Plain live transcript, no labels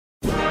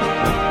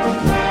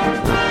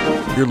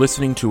You're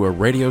listening to a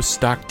Radio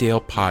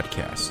Stockdale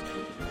podcast.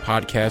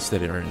 Podcasts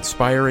that are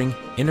inspiring,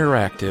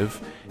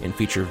 interactive, and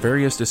feature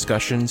various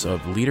discussions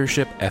of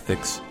leadership,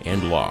 ethics,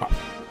 and law.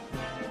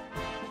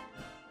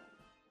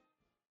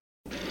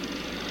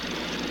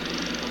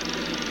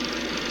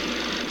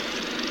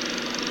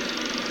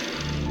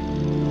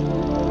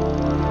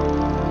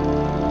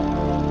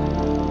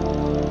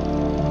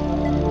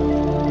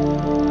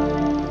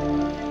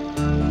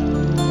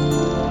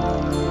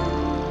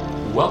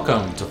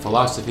 Welcome to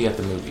Philosophy at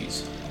the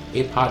Movies,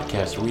 a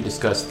podcast where we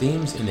discuss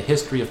themes in the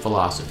history of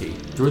philosophy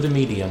through the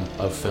medium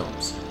of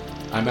films.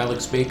 I'm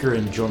Alex Baker,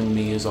 and joining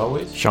me as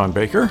always, Sean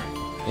Baker.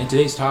 And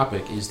today's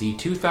topic is the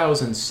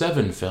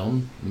 2007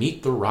 film,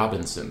 Meet the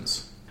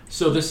Robinsons.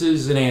 So this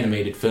is an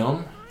animated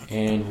film,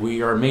 and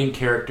our main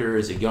character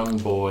is a young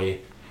boy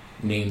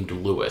named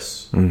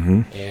Louis.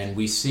 Mm-hmm. And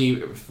we see,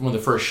 one of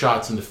the first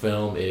shots in the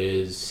film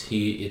is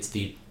it's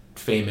the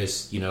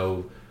famous,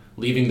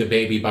 leaving the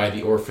baby by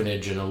the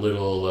orphanage in a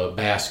little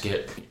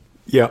basket.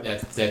 Yeah.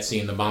 That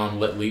scene, the mom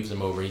leaves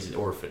him over, he's an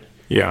orphan.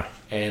 Yeah.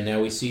 And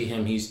now we see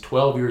him, he's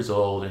 12 years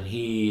old, and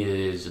he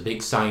is a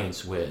big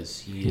science whiz.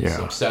 He is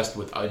obsessed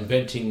with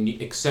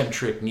inventing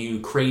eccentric, new,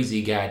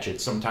 crazy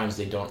gadgets. Sometimes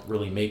they don't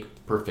really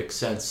make perfect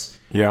sense.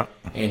 Yeah.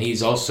 And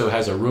he's also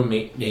has a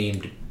roommate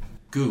named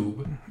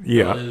Goob.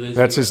 Yeah,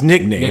 that's his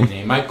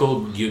nickname.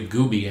 Michael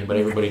Goobian, but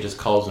everybody just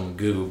calls him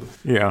Goob.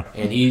 Yeah.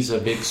 And he's a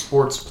big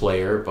sports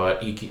player,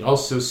 but you can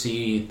also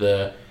see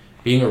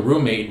being a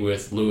roommate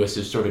with Louis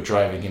is sort of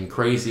driving him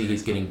crazy.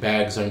 He's getting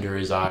bags under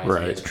his eyes.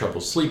 Right. He has trouble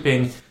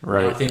sleeping.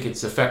 Right. And I think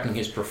it's affecting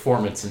his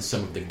performance in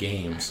some of the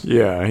games.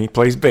 Yeah, he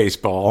plays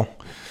baseball,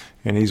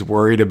 and he's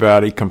worried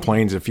he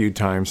complains a few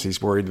times, he's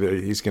worried that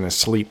he's going to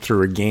sleep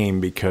through a game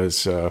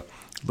because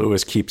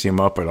Louis keeps him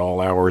up at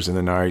all hours of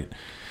the night,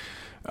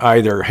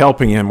 either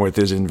helping him with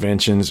his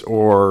inventions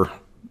or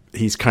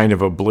he's kind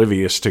of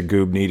oblivious to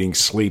Goob needing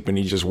sleep and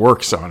he just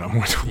works on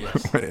him.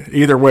 Yes.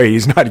 Either way,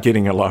 he's not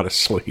getting a lot of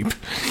sleep.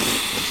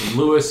 And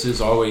Louis is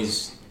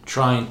always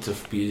trying to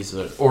be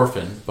an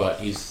orphan,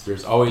 but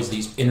there's always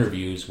these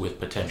interviews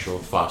with potential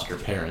foster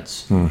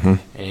parents. Mm-hmm.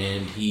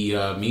 And he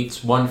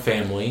meets one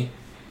family,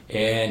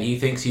 and he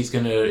thinks he's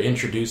going to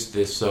introduce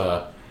this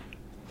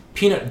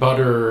peanut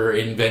butter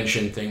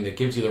invention thing that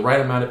gives you the right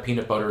amount of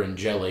peanut butter and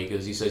jelly,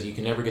 because he says you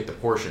can never get the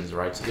portions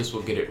right, so this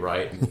will get it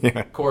right. And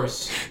of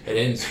course, it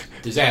ends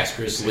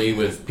disastrously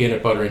with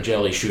peanut butter and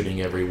jelly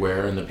shooting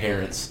everywhere, and the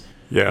parents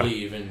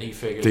leave, and he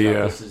figures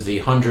out this is the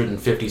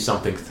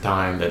 150-somethingth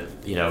time that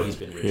he's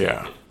been rejected.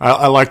 Yeah,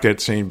 I like that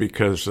scene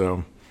because,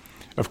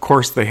 of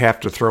course, they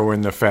have to throw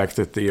in the fact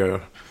that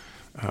the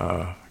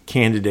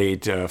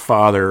candidate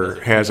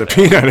father has a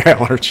peanut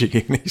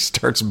allergy, and he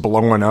starts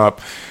blowing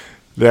up.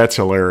 That's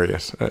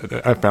hilarious.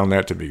 I found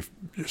that to be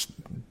just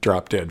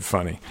drop dead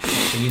funny.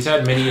 And he's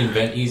had many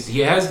he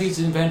has these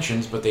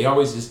inventions, but they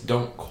always just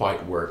don't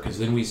quite work. Because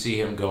then we see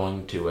him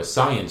going to a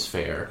science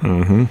fair,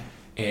 mm-hmm.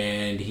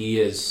 and he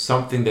has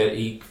something that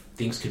he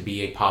thinks could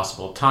be a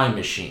possible time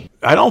machine.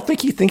 I don't think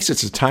he thinks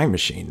it's a time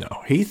machine,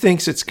 though. He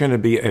thinks it's going to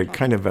be a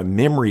kind of a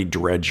memory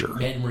dredger.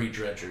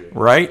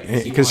 Right?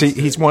 Because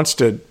he wants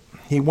to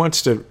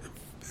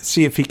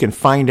see if he can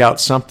find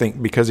out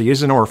something, because he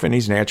is an orphan.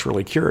 He's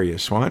naturally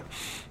curious, right?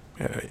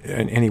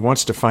 And he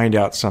wants to find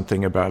out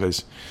something about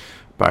his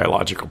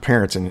biological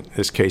parents, in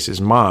this case his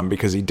mom,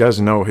 because he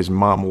does know his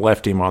mom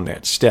left him on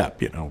that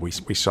step. We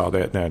saw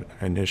that in that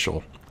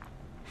initial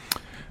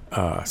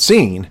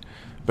scene.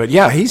 But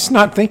yeah, he's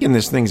not thinking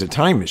this thing's a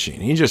time machine.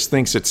 He just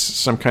thinks it's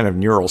some kind of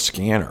neural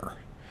scanner.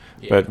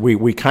 Yeah. But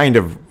we kind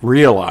of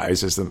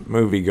realize as the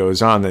movie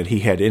goes on that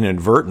he had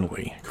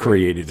inadvertently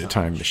created a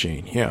time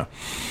machine. Yeah.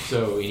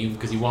 So,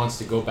 because he wants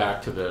to go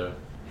back to the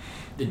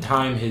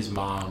time his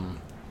mom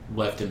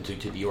left him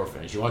to the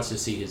orphanage. He wants to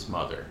see his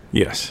mother.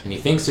 Yes. And he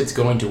thinks it's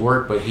going to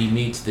work, but he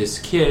meets this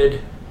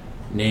kid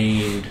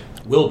named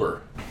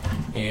Wilbur.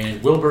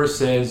 And Wilbur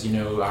says,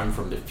 I'm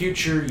from the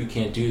future. You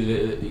can't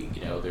do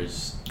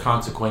there's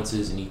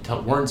consequences. And he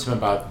warns him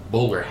about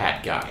Bowler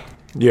Hat Guy.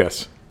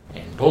 Yes.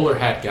 And Bowler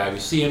Hat Guy, we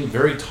see him,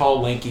 very tall,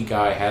 lanky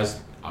guy,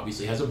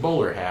 obviously has a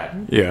bowler hat.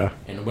 Yeah.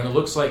 And when it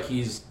looks like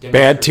he's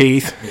bad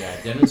teeth. Yeah,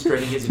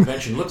 demonstrating his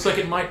invention. Looks like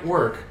it might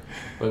work,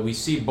 but we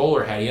see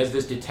Bowler Hat. He has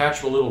this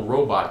detachable little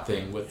robot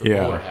thing with the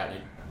bowler hat.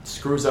 It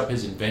screws up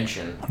his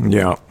invention.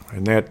 Yeah,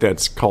 and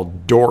that's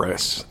called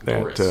Doris.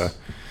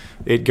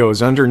 It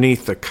goes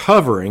underneath the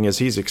covering as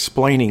he's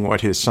explaining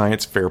what his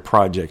science fair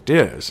project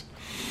is.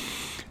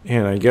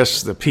 And I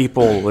guess the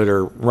people that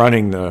are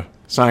running the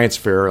science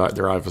fair,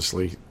 they're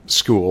obviously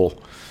school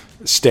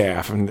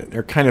staff, and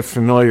they're kind of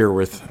familiar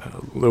with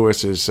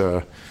Lewis's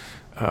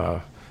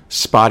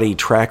spotty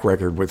track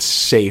record with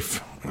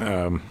safe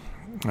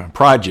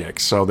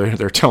projects. So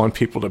they're telling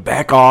people to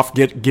back off,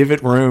 give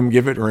it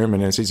room,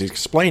 and as he's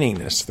explaining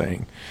this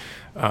thing,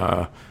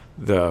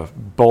 the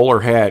bowler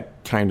hat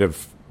kind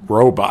of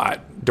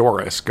robot,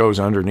 Doris, goes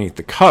underneath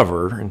the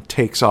cover and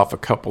takes off a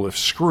couple of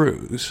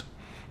screws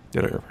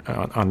that are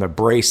on the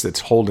brace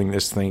that's holding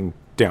this thing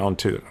down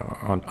to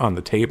on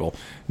the table,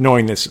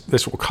 knowing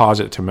this will cause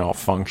it to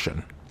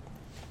malfunction.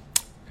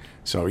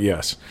 So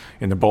yes,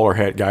 and the bowler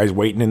hat guy's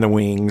waiting in the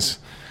wings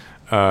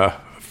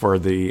for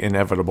the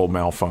inevitable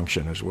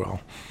malfunction as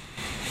well.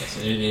 Yes,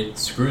 and it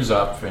screws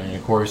up, and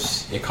of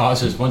course it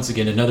causes once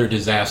again another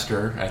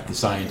disaster at the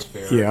science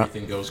fair. Yeah.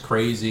 Everything goes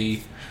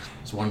crazy.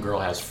 So one girl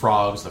has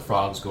frogs. The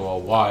frogs go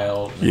all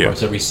wild. And of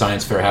course, every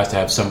science fair has to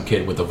have some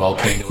kid with a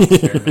volcano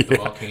experiment. The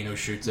volcano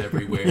shoots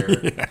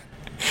everywhere. Yeah.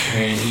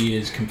 And he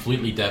is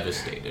completely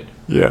devastated.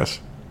 Yes.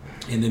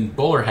 And then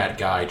bowler hat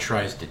guy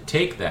tries to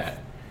take that,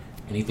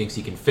 and he thinks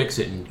he can fix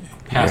it and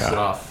pass it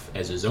off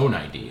as his own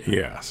idea.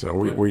 Yeah, so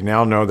we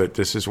now know that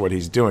this is what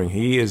he's doing.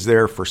 He is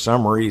there for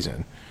some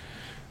reason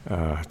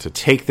to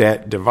take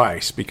that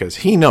device because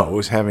he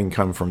knows, having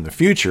come from the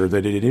future,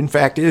 that it in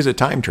fact is a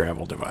time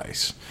travel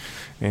device.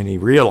 And he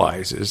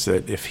realizes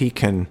that if he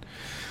can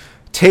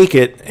take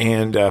it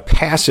and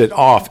pass it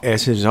off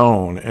as his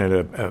own at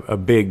a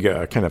big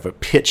kind of a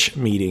pitch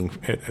meeting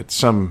at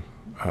some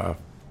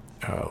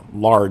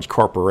large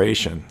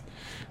corporation,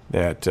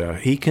 that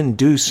he can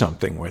do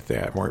something with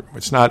that.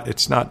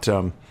 It's not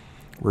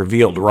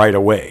revealed right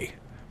away,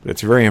 but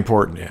it's very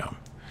important to him,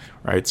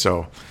 right?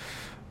 So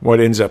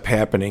what ends up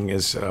happening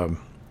is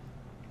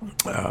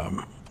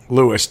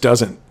Lewis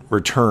doesn't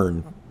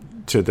return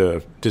to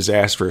the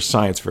disastrous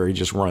science fair. He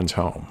just runs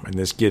home,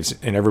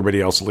 and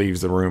everybody else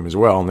leaves the room as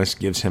well, and this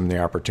gives him the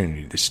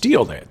opportunity to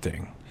steal that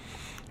thing.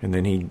 And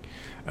then he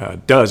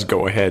does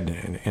go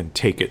ahead and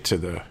take it to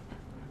the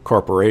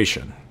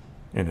corporation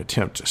and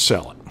attempt to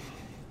sell it.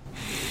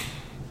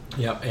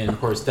 Yep, and of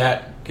course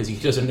that, because he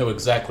doesn't know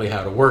exactly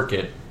how to work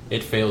it,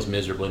 it fails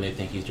miserably, and they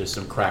think he's just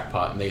some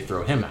crackpot, and they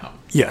throw him out.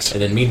 Yes.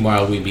 And then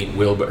meanwhile, we meet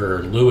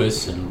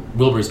Lewis, and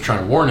Wilbur's trying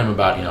to warn him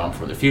about, I'm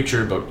from the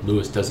future, but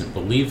Lewis doesn't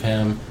believe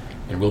him,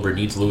 and Wilbur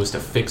needs Lewis to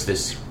fix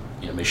this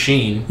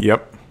machine.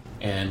 Yep.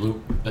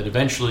 But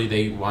eventually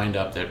they wind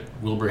up that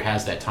Wilbur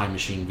has that time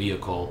machine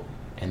vehicle,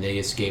 and they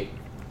escape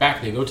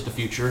back. They go to the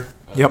future,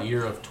 the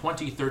year of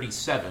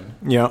 2037.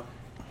 Yep.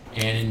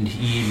 And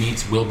he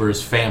meets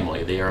Wilbur's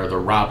family. They are the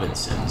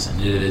Robinsons,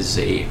 and it is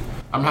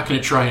I'm not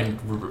going to try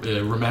and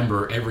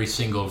remember every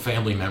single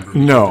family member.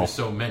 No, there's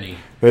so many.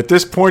 At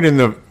this point in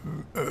the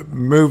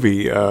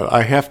movie,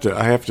 I have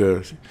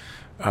to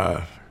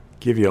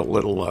give you a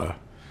little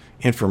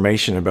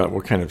information about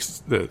what kind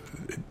of the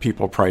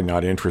people are probably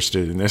not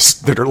interested in this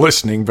that are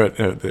listening. But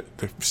the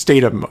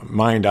state of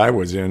mind I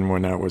was in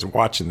when I was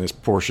watching this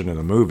portion of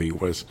the movie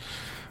was.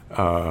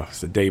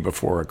 It's the day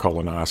before a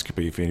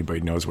colonoscopy. If anybody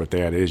knows what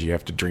that is, you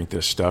have to drink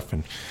this stuff,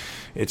 and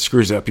it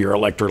screws up your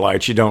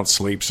electrolytes. You don't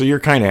sleep, so you're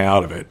kind of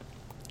out of it.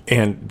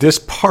 And this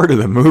part of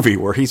the movie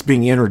where he's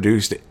being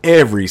introduced to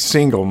every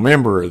single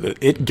member,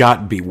 it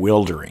got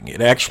bewildering.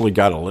 It actually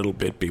got a little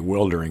bit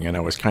bewildering, and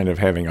I was kind of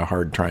having a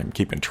hard time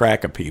keeping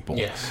track of people.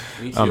 Yes,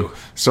 me too.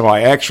 So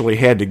I actually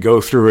had to go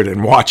through it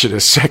and watch it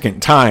a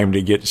second time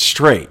to get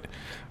straight.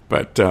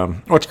 But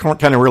what's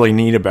kind of really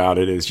neat about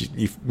it is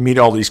you meet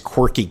all these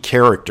quirky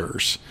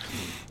characters,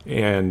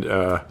 and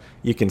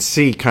you can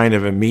see kind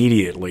of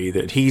immediately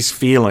that he's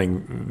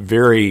feeling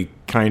very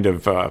kind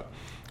of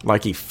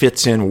like he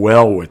fits in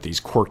well with these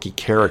quirky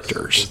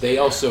characters. Yes, they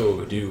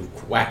also do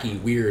wacky,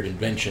 weird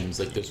inventions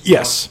like this.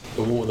 Yes.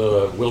 The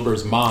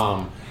Wilbur's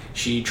mom,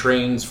 she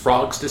trains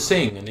frogs to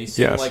sing, and they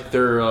sing like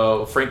they're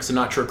Frank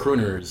Sinatra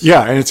crooners.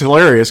 Yeah, and it's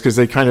hilarious because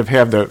they kind of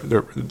have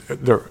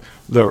the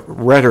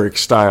rhetoric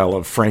style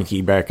of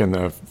Frankie back in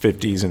the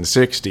 50s and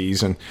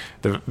 60s, and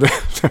the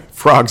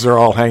frogs are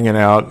all hanging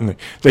out, and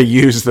they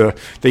use the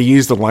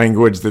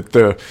language that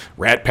the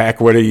Rat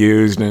Pack would have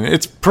used, and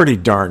it's pretty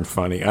darn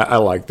funny. I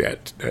like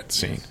that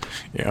scene.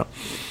 Yeah.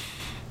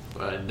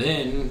 But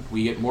then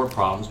we get more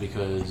problems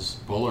because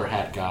Bowler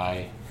Hat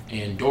Guy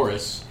and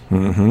Doris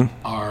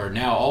are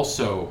now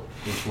also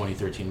in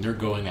 2013. They're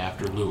going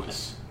after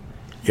Lewis.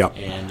 Yep.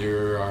 And they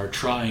are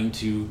trying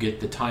to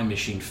get the time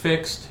machine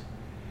fixed.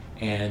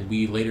 And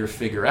we later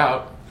figure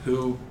out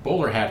who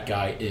Bowler Hat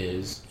Guy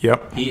is.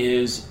 Yep. He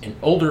is an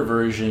older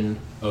version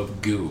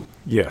of Goob.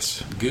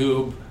 Yes.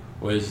 Goob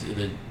was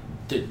they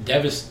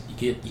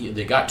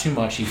got too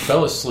much. He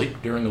fell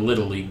asleep during a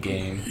Little League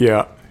game.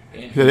 Yeah.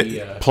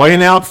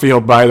 Playing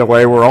outfield, by the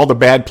way, where all the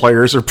bad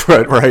players are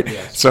put, right?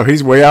 Yes. So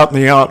he's way out in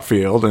the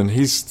outfield, and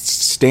he's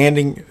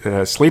sleeping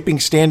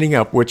standing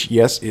up, which,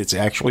 yes, it's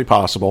actually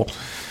possible.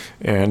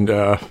 And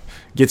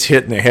gets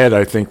hit in the head,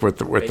 I think, with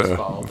the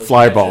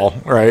fly ball,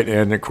 right?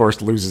 And, of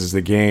course, loses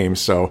the game.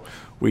 So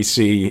we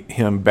see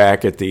him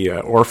back at the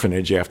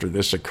orphanage after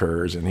this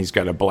occurs, and he's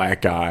got a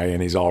black eye,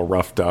 and he's all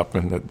roughed up,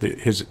 and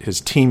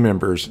his team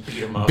members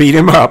beat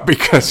him up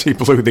because he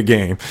blew the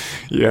game.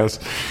 Yes.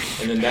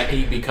 And then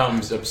he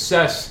becomes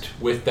obsessed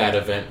with that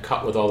event,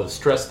 with all the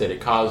stress that it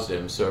caused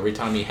him. So every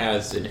time he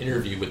has an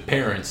interview with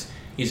parents,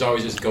 he's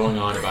always just going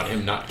on about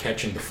him not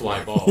catching the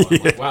fly ball. I'm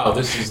like, wow,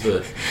 this is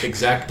the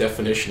exact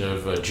definition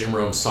of a Jim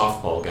Rome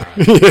softball guy.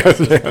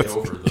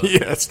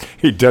 Yes,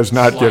 he does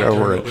not get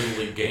over it. Little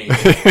League game.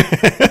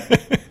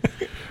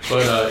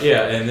 But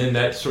and then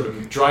that sort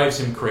of drives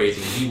him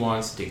crazy. He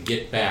wants to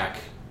get back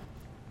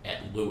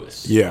at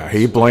Lewis. Yeah,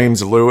 he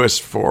blames Lewis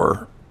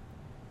for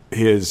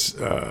his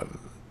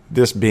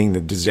this being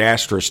the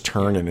disastrous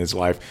turn in his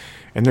life.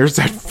 And there's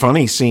that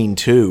funny scene,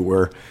 too,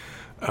 where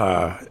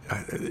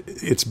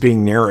it's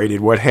being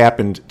narrated what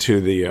happened to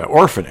the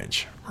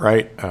orphanage,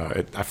 right?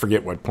 I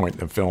forget what point in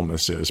the film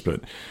this is,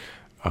 but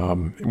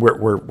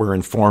we're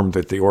informed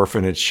that the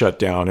orphanage shut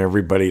down.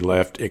 Everybody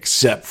left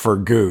except for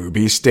Goob.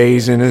 He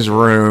stays in his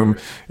room,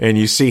 and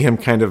you see him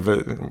kind of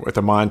with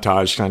a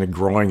montage kind of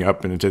growing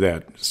up into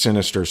that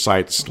sinister,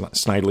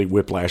 Snidely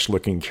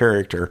Whiplash-looking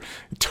character,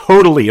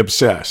 totally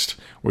obsessed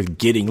with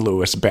getting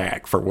Lewis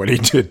back for what he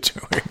did to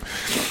him.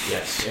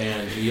 Yes,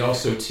 and he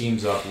also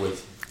teams up with,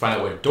 find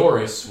out what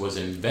Doris was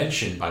an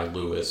invention by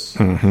Lewis,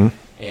 and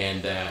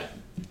that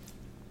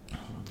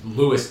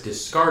Lewis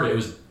discarded, it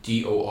was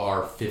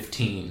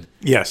DOR-15.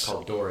 Yes.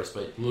 Called Doris,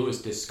 but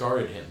Lewis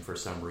discarded him for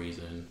some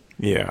reason.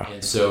 Yeah.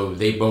 And so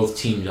they both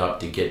teamed up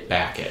to get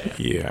back at him.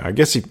 Yeah, I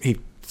guess he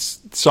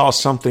saw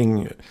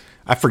something,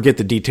 I forget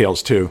the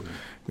details too.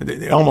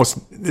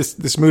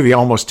 This movie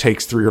almost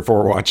takes 3 or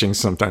 4 watchings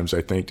sometimes,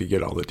 I think, to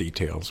get all the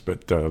details.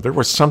 But there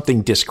was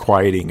something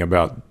disquieting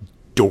about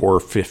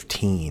Door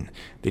 15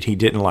 that he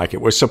didn't like.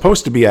 It was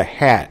supposed to be a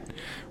hat,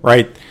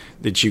 right,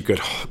 that you could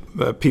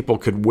people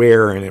could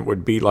wear, and it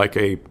would be like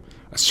a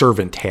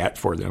servant hat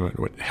for them. It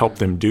would help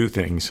them do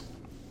things.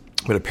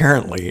 But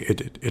apparently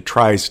it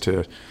tries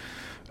to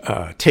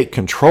take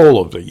control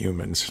of the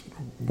humans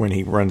when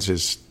he runs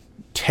his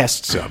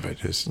tests of it,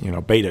 his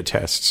beta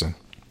tests, and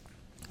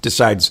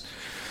decides,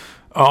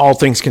 all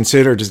things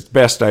considered, it's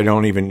best I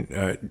don't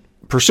even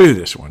pursue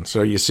this one.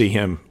 So you see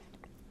him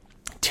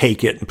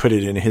take it and put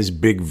it in his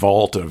big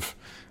vault of,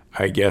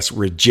 I guess,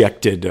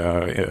 rejected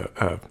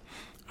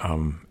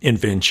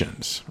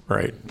inventions,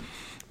 right?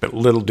 But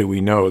little do we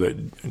know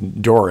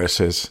that Doris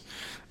has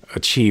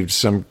achieved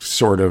some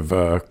sort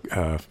of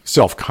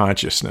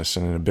self-consciousness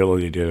and an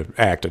ability to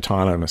act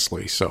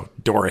autonomously. So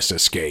Doris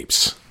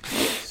escapes.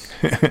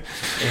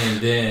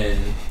 And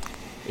then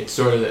it's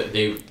sort of that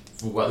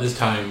this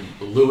time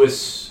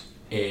Lewis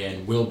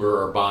and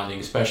Wilbur are bonding,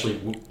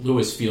 especially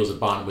Lewis feels a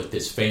bond with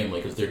this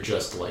family because they're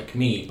just like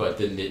me, but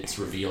then it's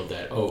revealed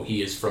that,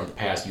 he is from the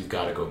past, you've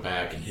got to go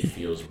back, and he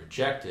feels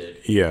rejected.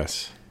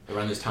 Yes.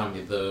 Around this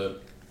time,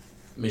 the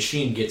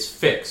machine gets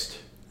fixed.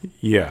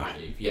 Yeah.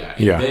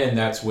 And then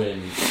that's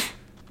when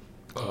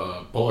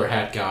Bowler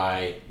Hat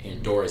Guy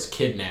and Doris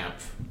kidnap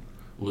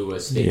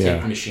Lewis. They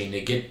take the machine,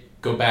 they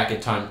go back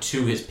in time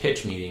to his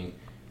pitch meeting,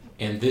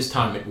 and this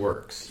time it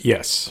works.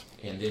 Yes.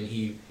 And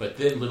then but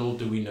then little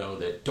do we know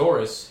that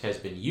Doris has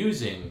been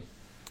using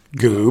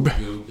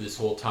Goob this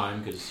whole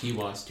time because he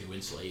wants to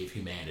enslave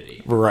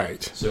humanity.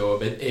 Right. So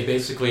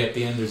basically at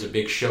the end there's a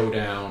big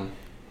showdown.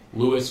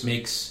 Lewis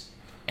makes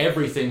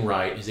everything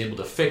right, is able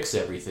to fix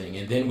everything,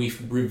 and then we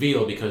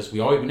reveal, because we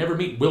never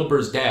meet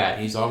Wilbur's dad,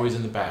 he's always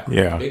in the background.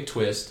 Yeah. The big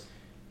twist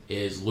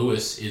is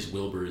Lewis is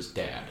Wilbur's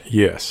dad.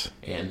 Yes.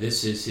 And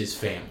this is his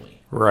family.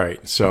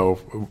 Right.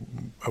 So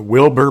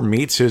Wilbur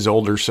meets his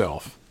older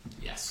self.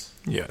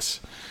 Yes.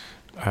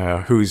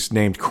 Who's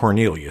named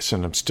Cornelius,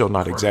 and I'm still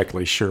not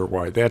exactly sure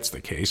why that's the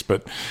case,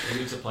 but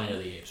maybe it's a Planet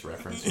of the Apes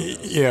reference.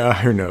 Yeah,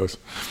 who knows?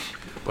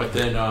 But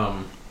then,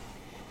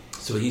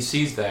 so he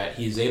sees that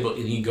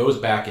and he goes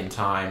back in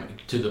time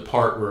to the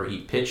part where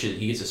he gets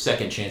a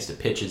second chance to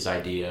pitch his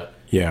idea.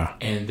 Yeah.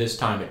 And this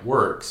time it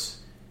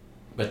works,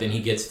 but then he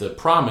gets the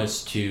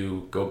promise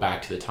to go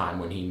back to the time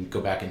when he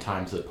go back in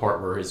time to the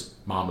part where his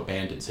mom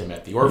abandons him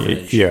at the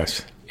orphanage.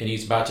 Yes. And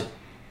he's about to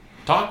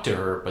talk to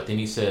her, but then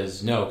he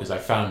says, no, because I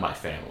found my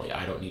family.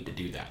 I don't need to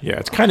do that. Yeah,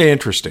 it's kind of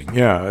interesting.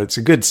 Yeah, it's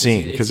a good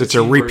scene because it's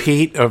a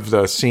repeat of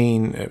the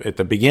scene at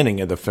the beginning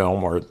of the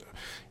film where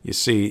you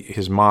see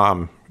his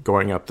mom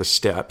going up the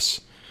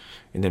steps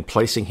and then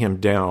placing him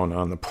down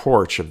on the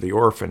porch of the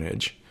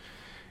orphanage.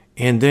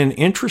 And then,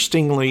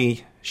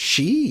 interestingly,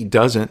 she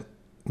doesn't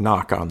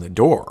knock on the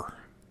door,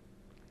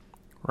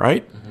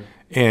 right? Mm-hmm.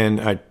 And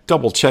I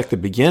double-checked the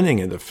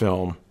beginning of the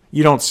film.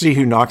 You don't see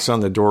who knocks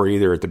on the door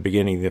either at the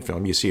beginning of the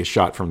film. You see a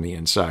shot from the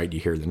inside. You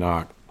hear the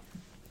knock.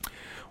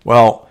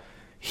 Well,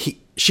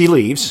 she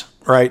leaves,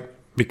 right,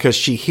 because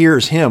she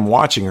hears him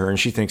watching her, and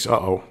she thinks,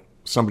 uh-oh,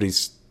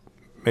 somebody's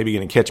maybe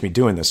going to catch me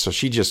doing this. So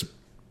she just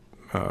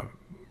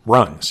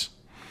runs.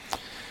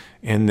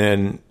 And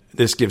then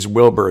this gives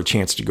Wilbur a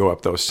chance to go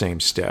up those same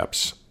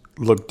steps,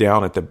 look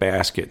down at the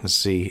basket, and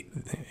see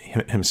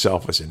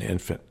himself as an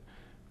infant,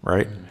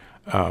 right?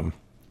 Mm-hmm.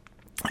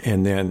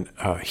 And then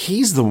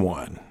he's the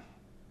one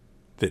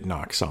that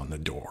knocks on the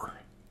door,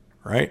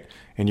 right?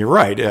 And you're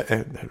right.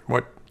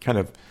 What kind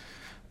of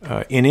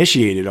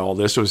initiated all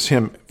this was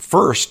him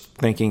first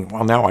thinking,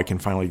 well, now I can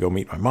finally go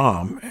meet my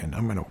mom, and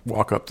I'm going to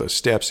walk up those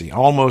steps. He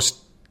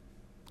almost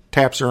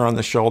taps her on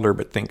the shoulder,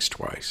 but thinks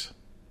twice.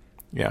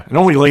 Yeah, and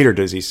only later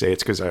does he say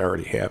it's because I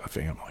already have a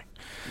family.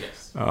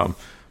 Yes.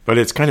 But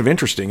it's kind of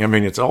interesting. I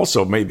mean, it's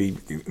also maybe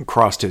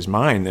crossed his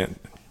mind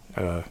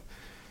that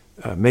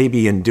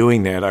maybe in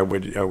doing that, I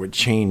would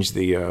change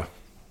the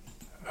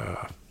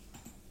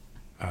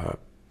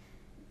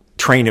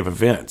train of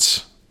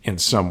events in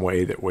some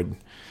way that would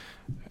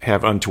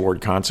have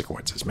untoward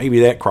consequences. Maybe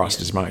that crossed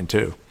his mind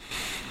too.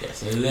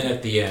 Yes, and then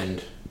at the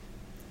end,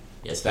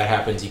 Yes, that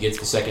happens. He gets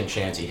the second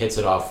chance. He hits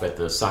it off at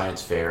the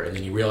science fair, and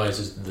then he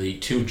realizes the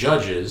two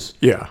judges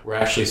were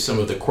actually some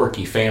of the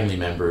quirky family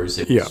members.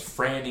 It was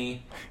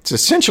Franny. It's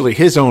essentially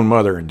his own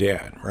mother and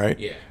dad, right?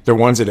 Yeah. The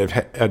ones that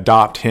have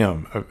adopt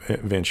him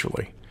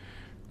eventually,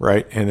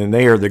 right? And then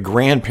they are the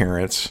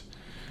grandparents.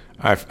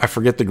 I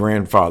forget the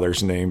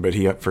grandfather's name, but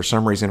he, for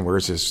some reason,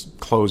 wears his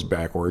clothes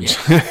backwards.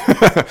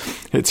 Yeah.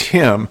 It's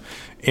him,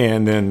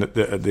 and then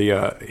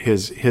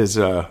his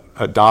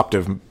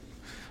adoptive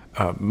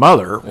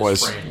mother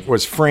was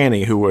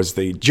Franny, who was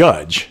the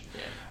judge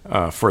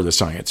for the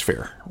science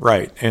fair,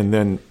 right? And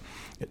then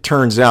it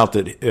turns out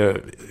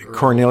that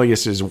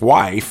Cornelius's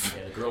wife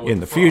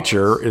in the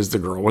future is the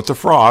girl with the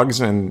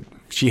frogs, and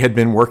she had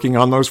been working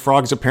on those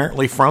frogs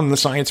apparently from the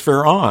science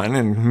fair on,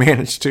 and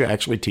managed to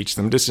actually teach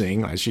them to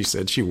sing, as she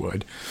said she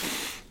would.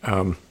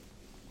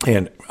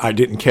 And I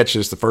didn't catch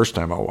this the first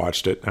time I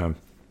watched it.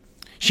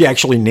 She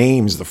actually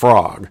names the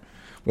frog.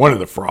 One of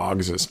the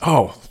frogs is,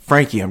 "Oh,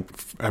 Frankie, I'm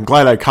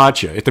glad I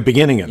caught you," at the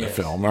beginning of the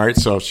film, right?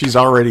 So she's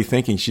already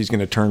thinking she's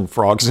going to turn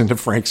frogs into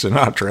Frank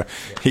Sinatra,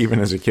 even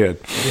as a kid.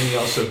 And then he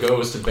also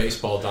goes to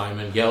baseball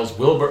diamond, yells,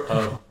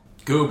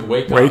 Goob,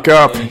 wake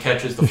up. And he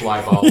catches the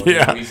fly ball.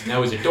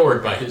 Now he's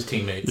adored by his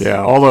teammates.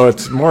 Yeah, although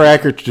it's more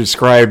accurate to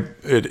describe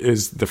it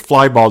as the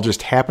fly ball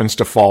just happens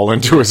to fall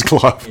into his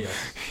glove. Yeah.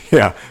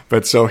 Yeah,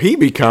 but so he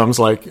becomes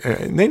like,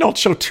 and they don't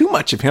show too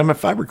much of him.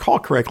 If I recall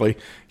correctly,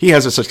 he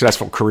has a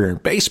successful career in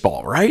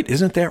baseball, right?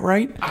 Isn't that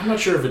right? I'm not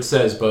sure if it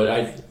says, but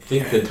I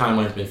think the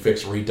timeline's been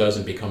fixed where he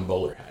doesn't become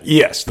bowler hat.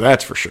 Yes,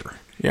 that's for sure.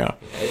 Yeah.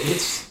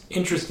 It's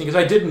interesting because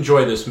I did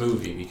enjoy this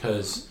movie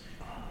because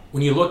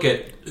when you look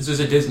at, this is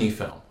a Disney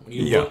film. When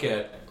you look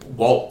at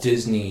Walt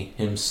Disney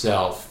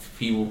himself,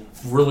 he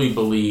really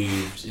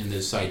believed in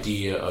this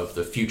idea of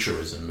the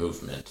futurism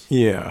movement.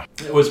 Yeah.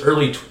 It was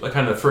early,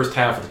 kind of the first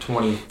half of the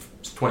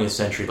 20th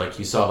century, like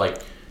you saw, like,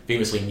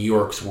 famously New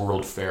York's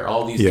World Fair,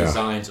 all these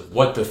designs of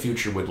what the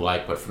future would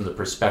like, but from the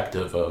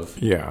perspective of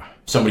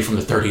somebody from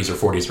the 30s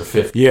or 40s or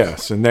 50s.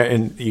 Yes,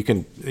 and you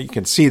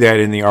can see that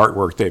in the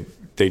artwork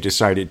they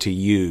decided to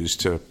use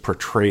to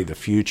portray the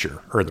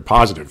future, or the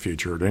positive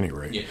future at any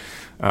rate.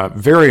 Yeah.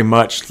 Very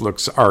much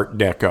looks Art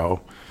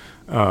Deco.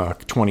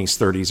 20s,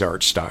 30s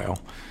art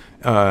style.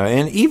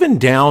 And even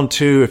down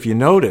to, if you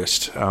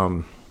noticed,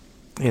 in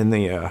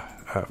the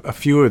a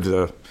few of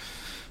the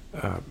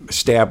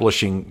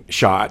establishing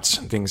shots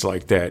and things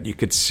like that, you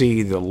could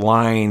see the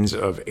lines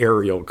of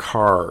aerial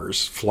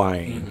cars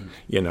flying. Mm-hmm.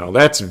 You know,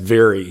 that's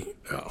very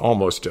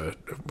almost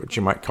what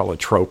you might call a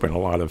trope in a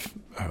lot of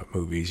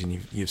movies,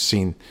 and you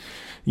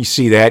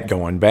see that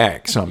going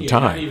back some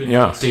time. Not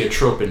even see a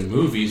trope in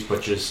movies,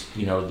 but just,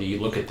 the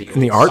look at the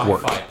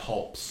artwork. Sci-fi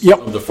pulps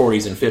of the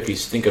 40s and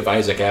 50s. Think of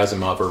Isaac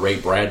Asimov or Ray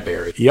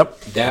Bradbury.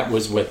 Yep. That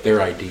was what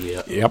their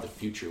idea of the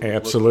future would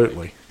Absolutely. look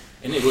like.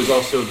 And it was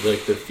also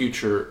like the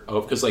future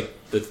of, because like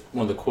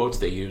one of the quotes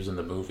they use in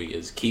the movie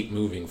is "keep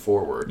moving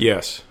forward."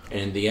 Yes.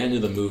 And the end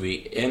of the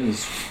movie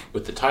ends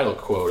with the title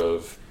quote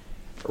of,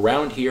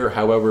 "Around here,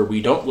 however,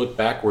 we don't look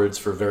backwards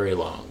for very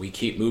long. We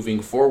keep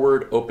moving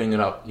forward, opening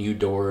up new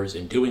doors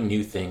and doing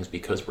new things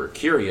because we're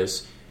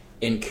curious,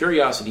 and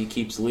curiosity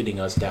keeps leading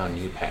us down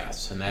new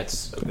paths." And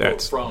that's a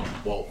quote from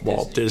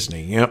Walt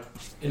Disney. Yep.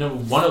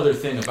 One other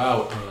thing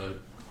about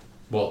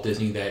Walt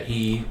Disney, that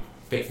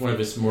one of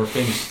his more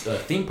famous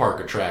theme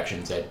park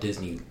attractions at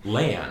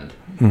Disneyland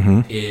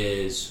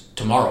is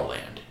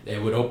Tomorrowland. They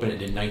would open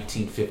it in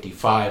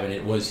 1955, and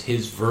it was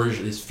his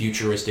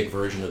futuristic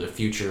version of the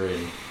future.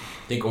 And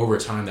I think over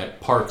time that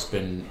park's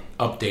been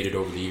updated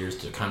over the years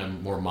to kind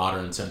of more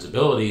modern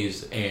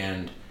sensibilities,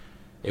 and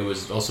it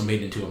was also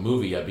made into a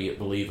movie, I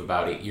believe,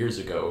 about 8 years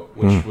ago,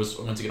 which was,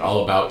 once again,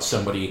 all about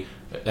somebody.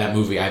 That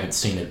movie, I haven't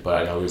seen it, but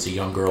I know there's a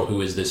young girl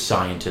who is this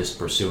scientist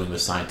pursuing the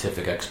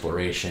scientific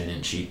exploration,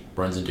 and she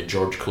runs into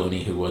George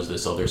Clooney, who was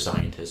this other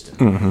scientist,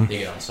 and they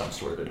get on some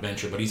sort of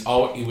adventure. But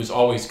he was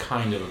always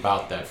kind of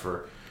about that,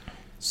 for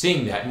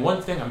seeing that. And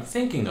one thing I'm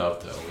thinking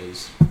of, though,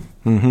 is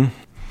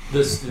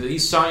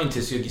these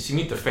scientists, you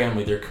meet the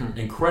family, they're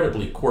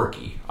incredibly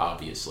quirky,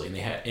 obviously, and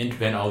they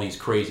invent all these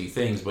crazy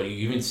things, but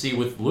you even see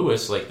with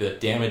Lewis, like, the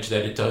damage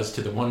that it does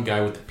to the one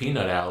guy with the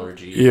peanut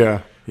allergy.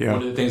 Yeah.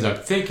 One of the things I'm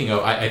thinking of,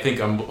 I think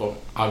I'm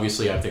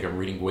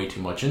reading way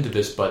too much into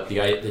this, but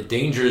the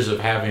dangers of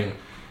having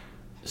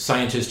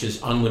scientists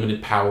just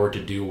unlimited power to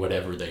do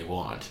whatever they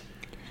want.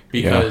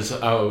 Because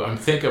I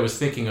was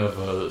thinking of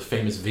a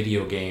famous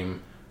video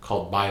game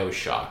called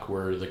BioShock,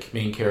 where the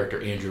main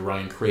character, Andrew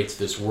Ryan, creates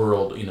this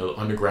world,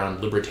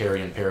 underground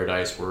libertarian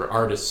paradise where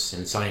artists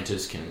and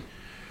scientists can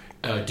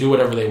do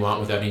whatever they want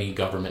without any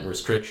government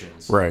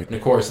restrictions. Right. And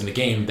of course, in the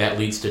game, that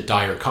leads to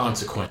dire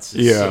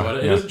consequences. Yeah. So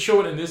it doesn't show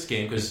it in this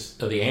game because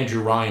the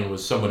Andrew Ryan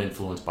was somewhat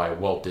influenced by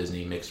Walt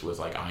Disney mixed with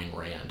like Ayn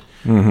Rand.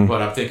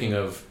 But I'm thinking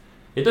of,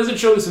 it doesn't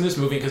show this in this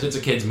movie because it's a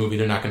kid's movie.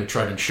 They're not going to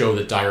try to show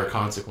the dire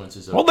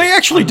consequences of they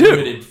actually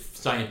do.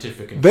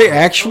 Scientific. They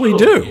actually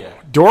do. Yeah.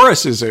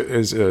 Doris is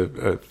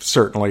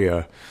certainly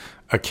a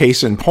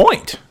case in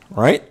point,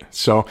 right?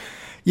 So,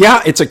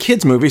 Yeah, it's a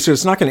kids' movie, so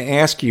it's not going to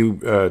ask you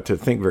to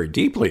think very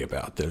deeply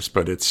about this,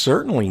 but it's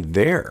certainly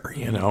there,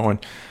 and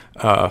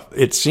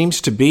it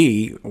seems to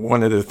be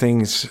one of the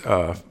things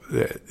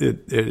that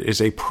it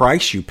is a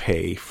price you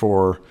pay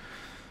for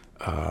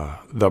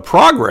the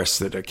progress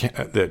that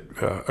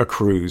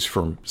accrues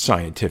from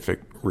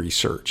scientific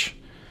research.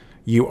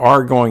 You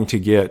are going to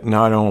get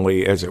not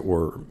only, as it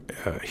were,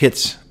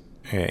 hits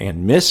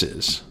and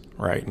misses,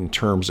 right, in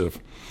terms of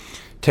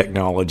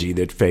technology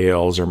that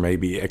fails, or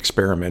maybe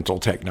experimental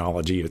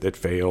technology that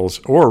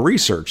fails, or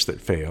research that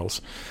fails.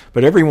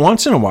 But every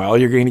once in a while,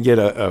 you're going to get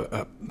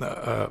a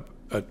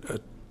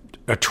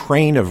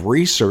train of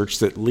research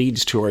that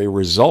leads to a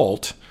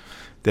result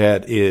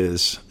that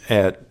is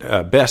at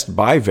best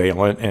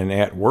bivalent and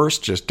at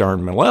worst just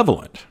darn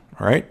malevolent,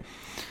 right?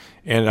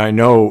 And I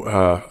know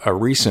a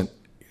recent,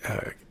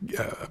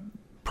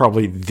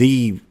 probably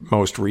the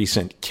most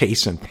recent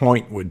case in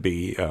point would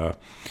be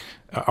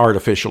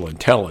artificial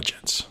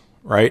intelligence,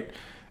 right?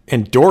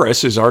 And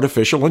Doris is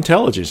artificial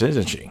intelligence,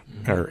 isn't she?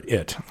 Or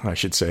it, I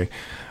should say.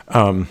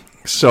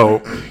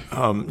 So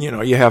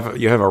you have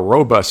a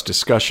robust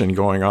discussion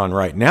going on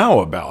right now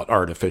about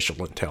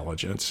artificial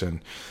intelligence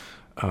and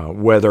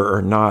whether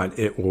or not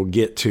it will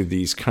get to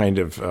these kind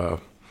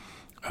of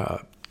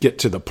get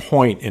to the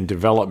point in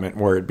development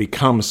where it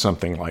becomes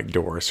something like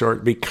Doris, or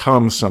it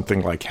becomes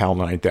something like HAL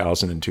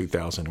 9000 and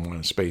 2001: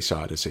 A Space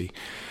Odyssey,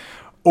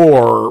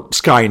 or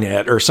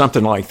Skynet, or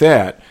something like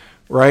that,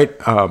 right?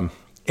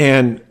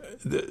 And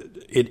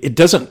it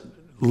doesn't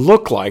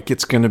look like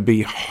it's going to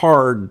be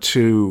hard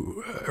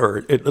to,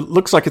 or it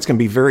looks like it's going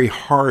to be very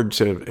hard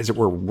to, as it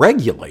were,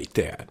 regulate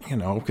that,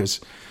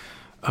 because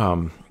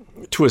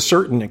to a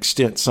certain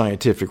extent,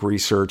 scientific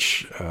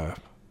research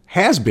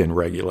has been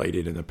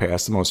regulated in the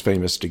past. The most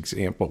famous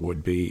example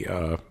would be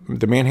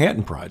the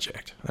Manhattan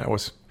Project. That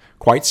was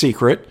quite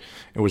secret.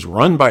 It was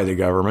run by the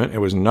government. It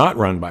was not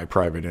run by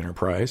private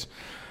enterprise.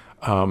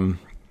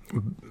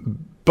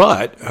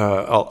 But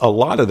a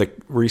lot of the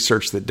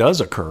research that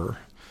does occur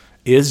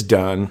is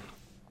done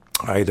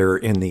either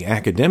in the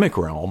academic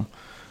realm,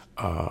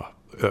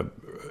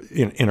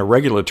 in a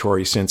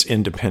regulatory sense,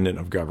 independent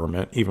of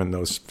government, even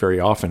though very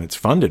often it's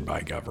funded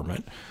by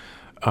government,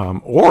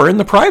 or in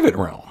the private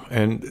realm.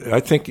 And I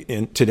think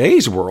in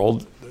today's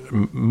world,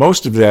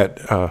 most of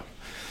that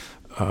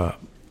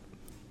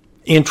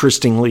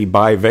interestingly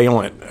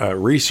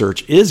bivalent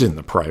research is in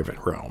the private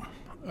realm.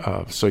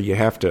 So you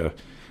have to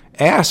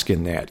ask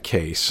in that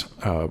case,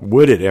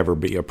 would it ever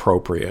be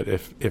appropriate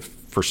if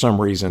for some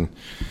reason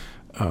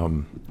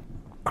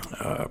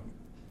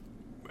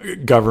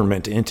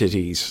government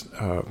entities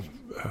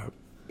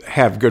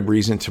have good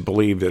reason to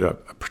believe that a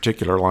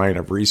particular line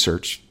of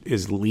research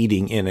is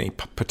leading in a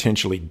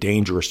potentially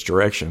dangerous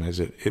direction?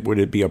 Would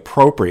it be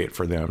appropriate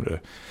for them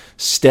to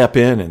step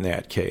in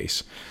that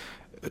case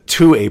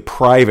to a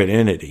private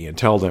entity and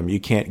tell them you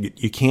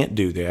can't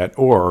do that,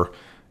 or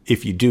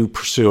if you do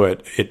pursue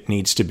it, it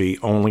needs to be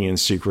only in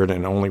secret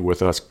and only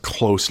with us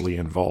closely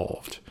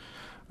involved?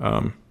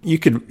 You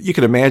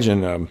could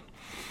imagine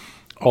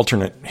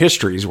alternate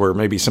histories where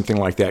maybe something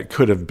like that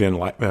could have been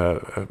like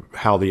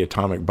how the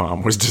atomic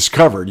bomb was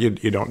discovered.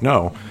 You don't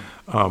know,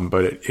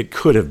 but it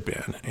could have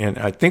been. And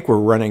I think we're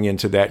running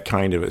into that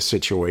kind of a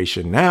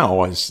situation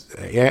now as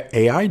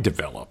AI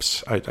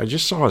develops. I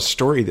just saw a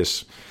story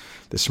this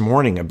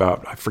morning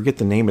about, I forget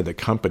the name of the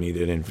company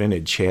that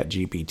invented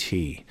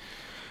ChatGPT,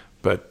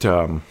 but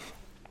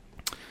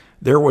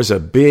there was a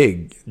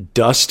big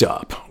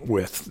dust-up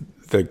with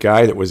the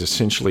guy that was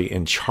essentially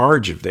in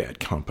charge of that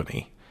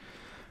company,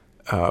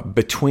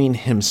 between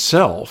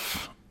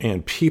himself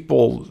and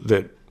people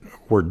that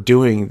were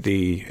doing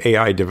the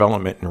AI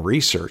development and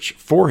research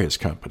for his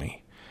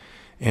company.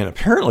 And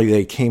apparently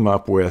they came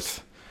up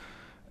with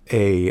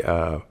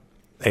a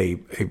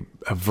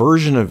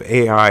version of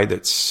AI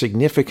that's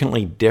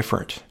significantly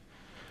different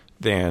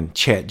than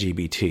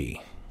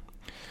ChatGPT.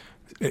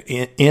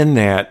 In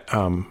that,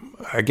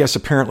 I guess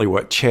apparently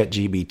what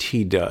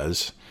ChatGPT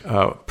does,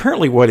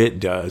 what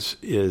it does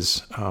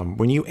is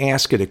when you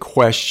ask it a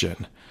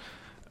question,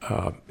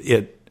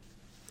 it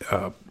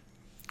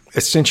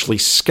essentially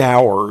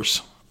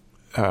scours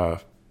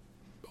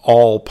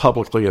all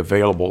publicly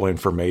available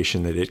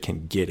information that it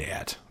can get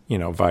at,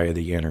 via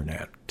the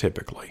internet,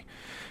 typically.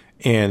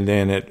 And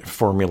then it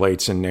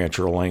formulates in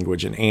natural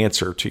language an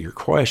answer to your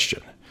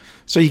question.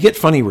 So you get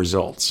funny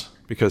results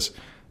because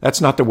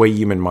that's not the way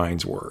human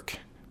minds work,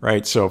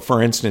 right? So,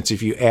 for instance,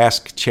 if you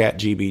ask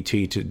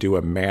ChatGPT to do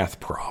a math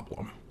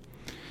problem,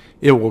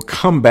 it will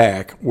come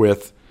back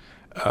with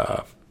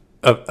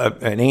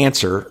an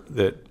answer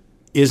that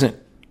isn't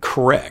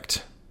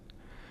correct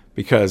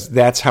because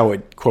that's how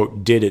it,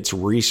 quote, did its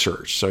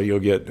research. So you'll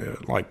get 2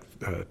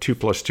 +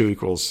 2 =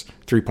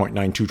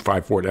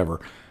 3.925,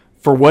 whatever,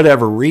 for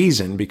whatever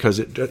reason, because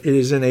it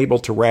isn't able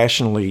to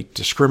rationally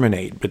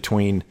discriminate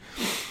between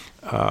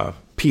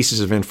pieces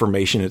of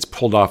information it's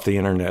pulled off the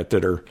internet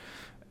that are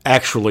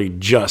actually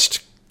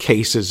just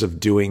cases of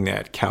doing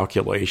that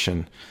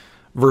calculation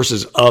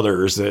versus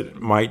others that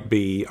might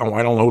be,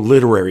 I don't know,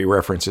 literary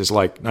references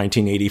like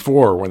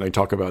 1984 when they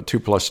talk about 2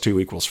 +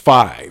 2 =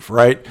 5,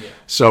 right? Yeah.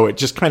 So it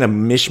just kind of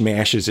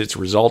mishmashes its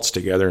results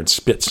together and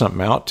spits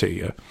something out to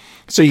you.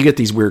 So you get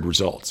these weird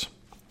results.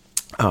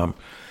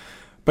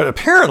 But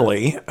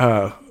apparently,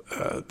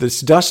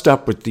 this dust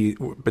up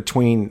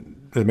between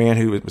the man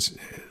who was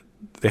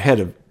the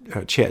head of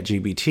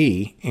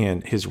ChatGPT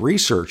and his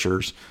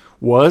researchers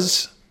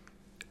was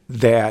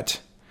that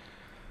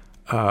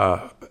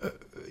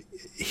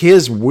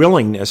his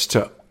willingness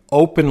to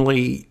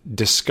openly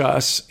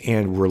discuss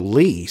and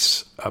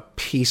release a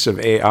piece of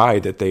AI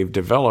that they've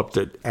developed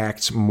that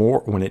acts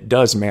more, when it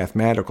does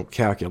mathematical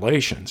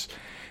calculations,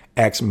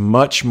 acts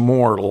much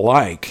more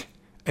like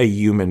a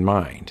human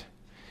mind.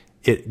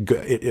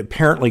 It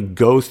apparently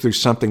goes through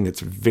something that's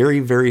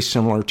very, very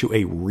similar to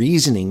a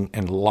reasoning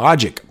and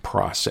logic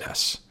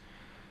process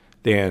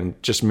than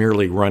just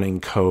merely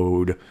running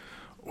code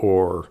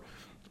or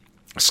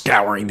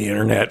scouring the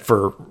internet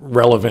for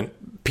relevant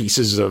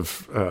pieces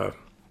of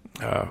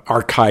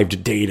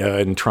archived data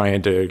and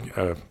trying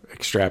to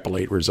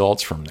extrapolate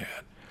results from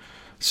that.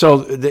 So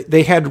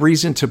they had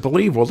reason to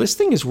believe, well, this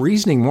thing is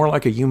reasoning more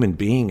like a human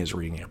being is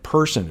reasoning, a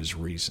person is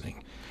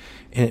reasoning.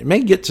 And it may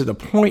get to the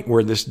point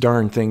where this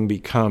darn thing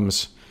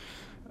becomes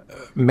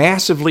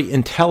massively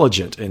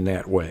intelligent in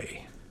that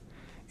way,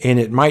 and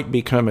it might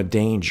become a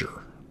danger.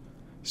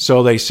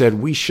 So they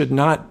said, we should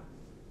not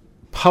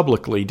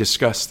publicly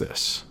discuss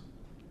this.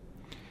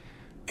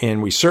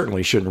 And we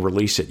certainly shouldn't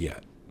release it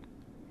yet.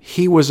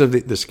 He was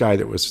this guy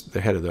that was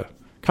the head of the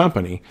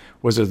company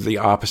was of the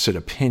opposite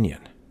opinion.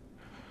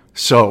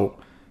 So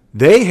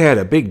they had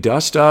a big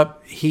dust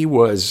up. He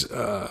was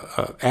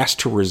asked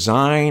to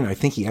resign. I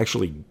think he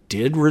actually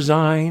did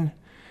resign.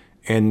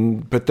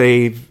 But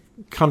they've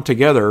come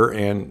together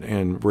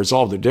and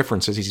resolved their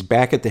differences. He's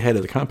back at the head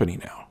of the company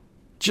now.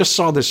 Just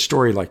saw this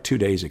story like 2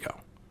 days ago.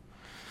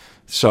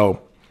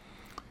 So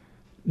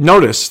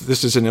notice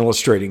this is an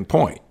illustrating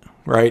point,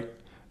 right?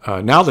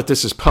 Now that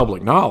this is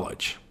public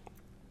knowledge,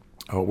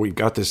 we've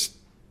got this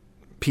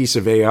piece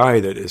of AI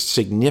that is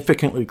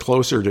significantly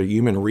closer to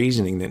human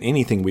reasoning than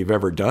anything we've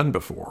ever done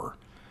before.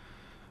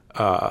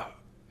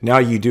 Now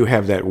you do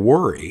have that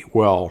worry.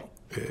 Well,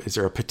 is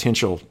there a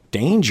potential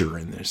danger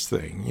in this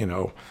thing,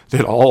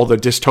 that all the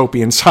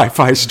dystopian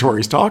sci-fi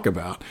stories talk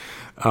about?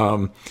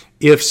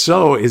 If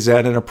so, is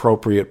that an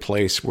appropriate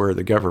place where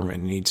the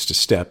government needs to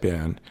step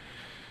in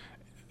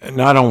and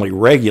not only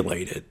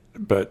regulate it,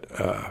 but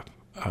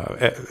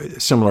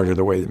similar to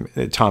the way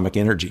the Atomic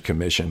Energy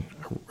Commission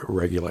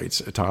regulates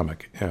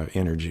atomic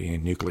energy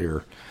and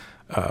nuclear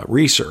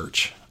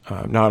research.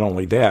 Not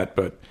only that,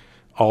 but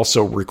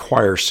also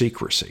require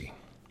secrecy.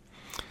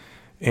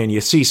 And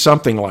you see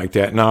something like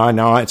that.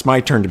 Now it's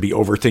my turn to be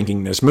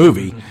overthinking this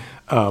movie.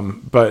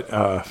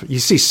 But you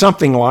see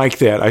something like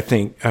that, I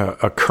think,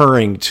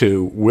 occurring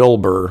to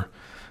Wilbur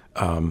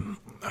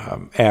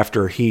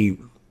after he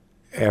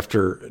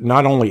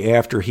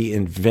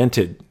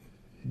invented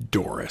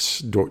Doris,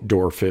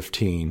 Door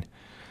 15,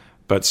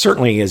 but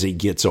certainly as he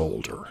gets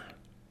older,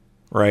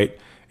 right?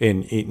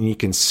 And you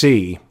can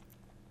see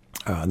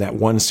that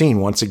one scene,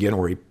 once again,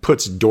 where he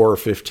puts Door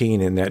 15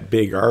 in that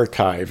big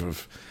archive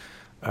of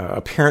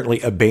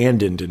apparently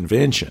abandoned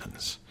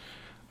inventions.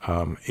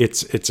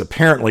 It's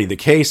apparently the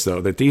case,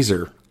 though, that these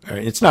are,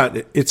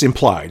 it's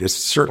implied, it's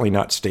certainly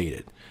not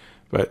stated,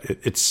 but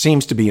it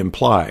seems to be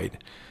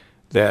implied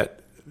that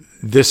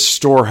this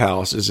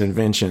storehouse is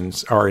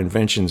our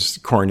inventions.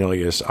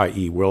 Cornelius,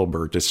 i.e.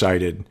 Wilbur,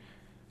 decided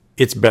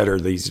it's better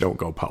these don't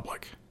go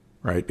public,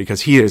 right?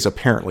 Because he is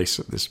apparently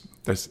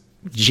this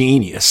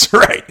genius,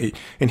 right?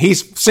 And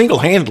he's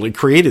single-handedly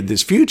created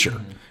this future,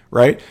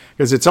 right?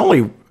 Because it's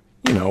only,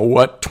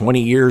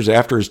 20 years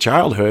after his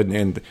childhood,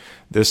 and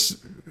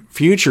this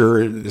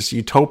future, this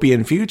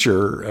utopian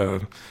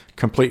future,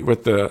 complete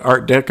with the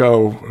Art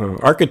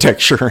Deco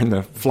architecture and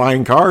the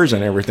flying cars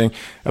and everything.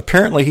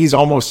 Apparently, he's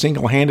almost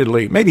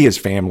single-handedly, maybe his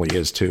family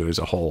is too as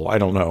a whole, I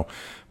don't know,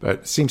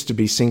 but seems to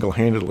be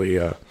single-handedly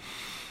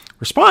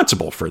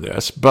responsible for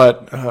this.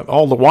 But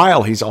all the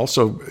while, he's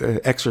also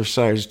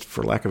exercised,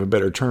 for lack of a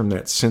better term,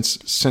 that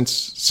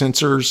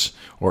censors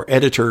or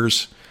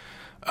editors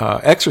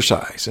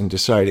exercise in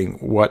deciding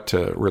what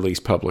to release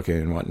publicly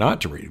and what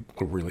not to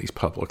release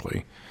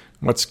publicly.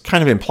 What's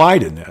kind of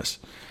implied in this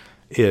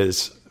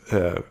is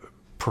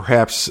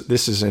perhaps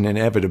this is an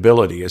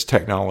inevitability as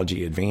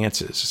technology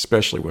advances,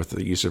 especially with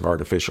the use of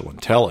artificial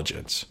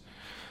intelligence,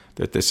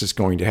 that this is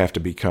going to have to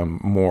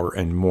become more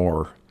and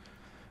more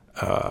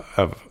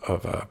of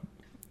a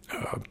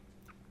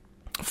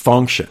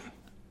function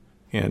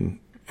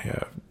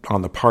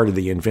on the part of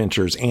the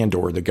inventors and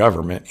or the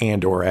government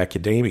and or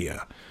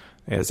academia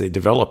as they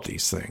develop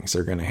these things.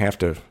 They're going to have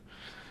to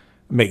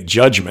make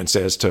judgments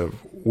as to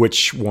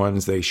which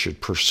ones they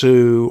should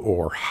pursue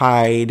or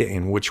hide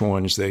and which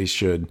ones they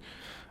should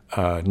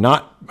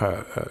not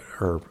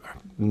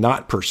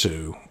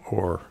pursue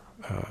or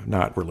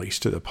not release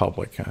to the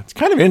public. It's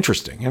kind of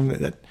interesting. I mean,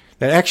 that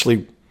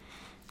actually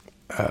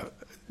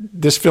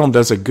this film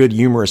does a good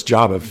humorous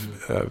job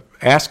of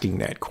asking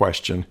that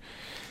question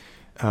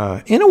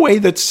in a way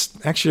that's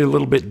actually a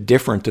little bit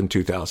different than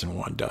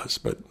 2001 does,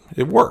 but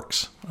it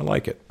works. I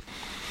like it.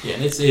 Yeah,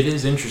 and it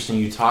is interesting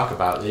you talk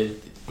about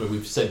it. What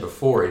we've said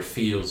before, it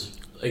feels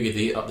like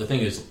the thing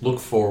is look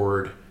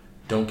forward,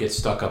 don't get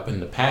stuck up in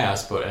the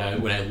past.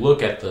 But when I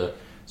look at the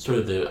sort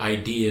of the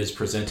ideas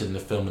presented in the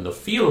film and the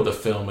feel of the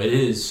film,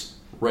 it's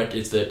the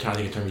I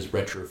think the term is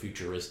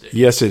retrofuturistic.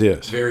 Yes, it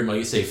is. Very much,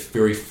 you say,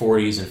 very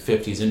 40s and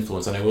 50s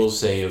influence. And I will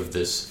say of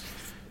this,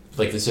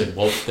 like they said,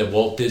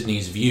 Walt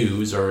Disney's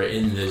views are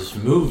in this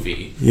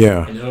movie.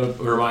 Yeah. And it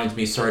reminds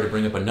me, sorry to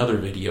bring up another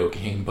video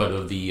game, but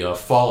of the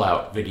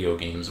Fallout video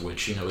games,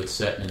 which, it's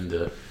set in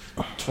the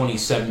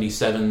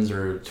 2077s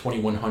or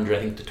 2100, I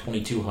think the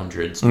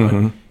 2200s,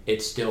 but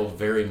it's still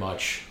very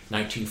much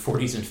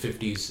 1940s and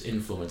 50s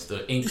influence.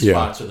 The Ink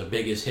Spots are the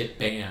biggest hit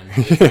band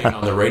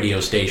on the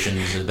radio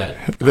stations.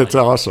 That's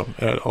awesome.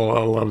 I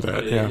love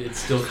that. It's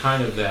still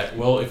kind of that.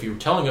 Well, if you're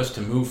telling us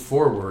to move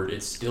forward,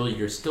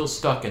 you're still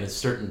stuck in a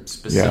certain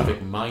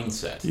specific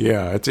mindset.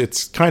 Yeah,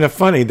 it's kind of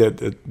funny that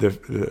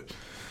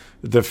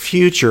the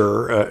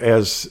future,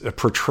 as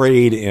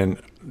portrayed in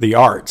the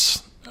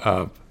arts,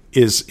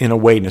 is in a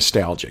way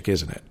nostalgic,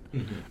 isn't it?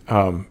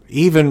 Mm-hmm.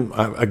 Even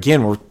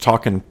again, we're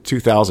talking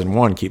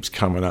 2001 keeps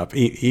coming up.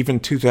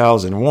 Even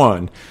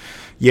 2001,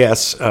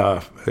 yes,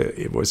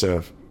 it was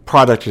a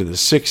product of the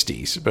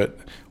 60s, but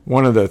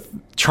one of the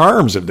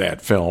charms of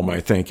that film,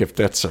 I think, if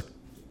that's a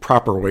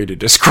proper way to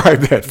describe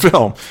that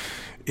film,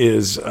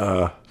 is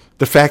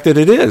the fact that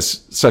it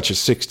is such a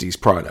 60s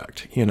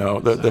product.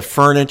 The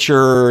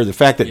furniture, the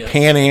fact that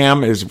Pan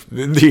Am is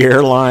the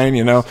airline,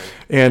 and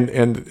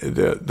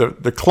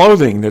the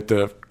clothing that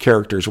the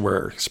characters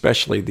wear,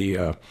 especially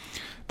the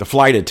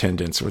flight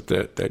attendants with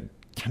that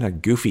kind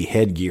of goofy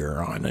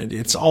headgear on.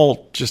 It's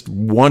all just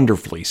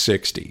wonderfully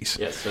 60s.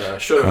 Yes,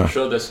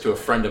 showed this to a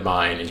friend of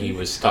mine, and he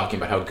was talking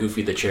about how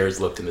goofy the chairs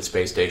looked in the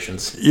space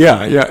stations.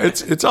 Yeah,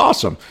 it's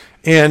awesome.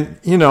 And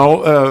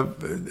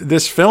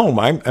this film,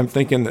 I'm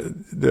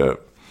thinking the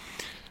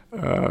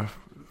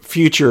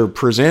future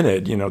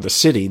presented, the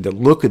city, the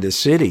look of the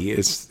city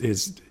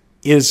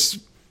is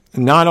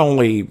not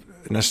only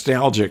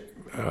nostalgic,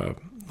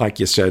 like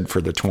you said,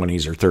 for the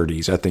 20s or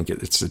 30s. I think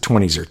it's the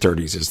 20s or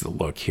 30s is the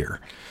look here,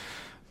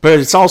 but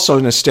it's also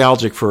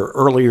nostalgic for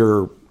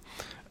earlier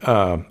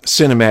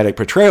cinematic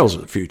portrayals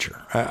of the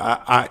future.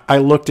 I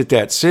looked at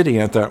that city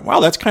and I thought, wow,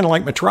 that's kind of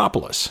like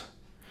Metropolis.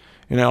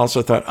 And I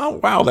also thought, oh,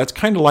 wow, that's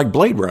kind of like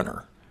Blade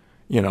Runner.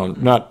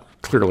 Not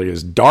clearly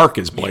as dark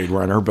as Blade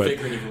Runner, but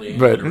they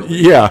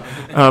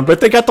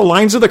got the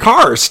lines of the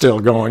cars still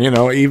going,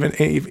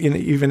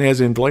 even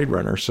as in Blade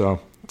Runner. So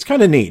it's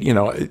kind of neat.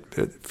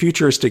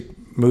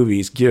 Futuristic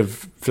movies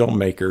give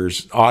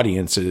filmmakers,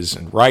 audiences,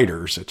 and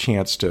writers a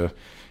chance to,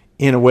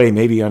 in a way,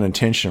 maybe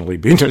unintentionally,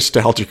 be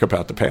nostalgic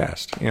about the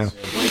past. Yeah. So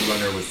Blade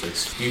Runner with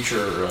its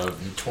future of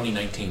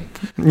 2019.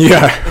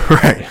 Yeah,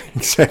 right.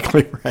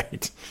 Exactly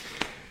right.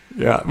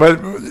 Yeah, but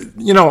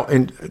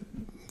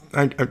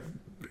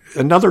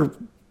another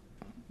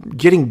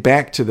getting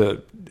back to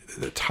the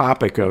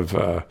topic of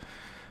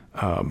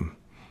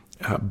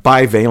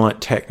bivalent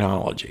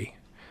technology,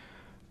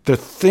 the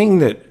thing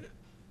that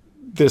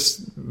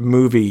this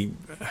movie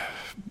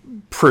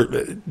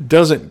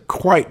doesn't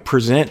quite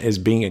present as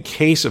being a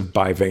case of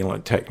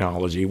bivalent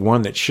technology,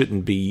 one that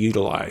shouldn't be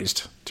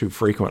utilized too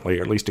frequently,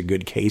 or at least a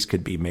good case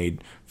could be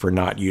made for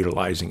not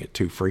utilizing it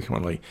too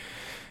frequently,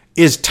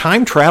 is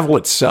time travel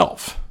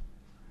itself.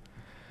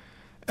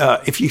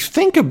 If you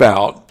think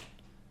about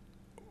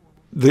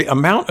the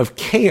amount of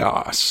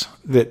chaos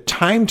that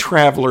time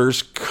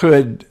travelers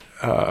could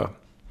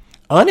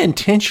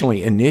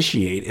unintentionally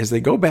initiate as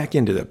they go back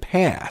into the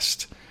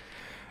past,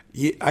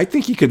 I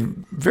think you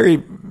could very,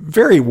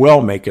 very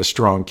well make a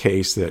strong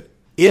case that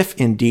if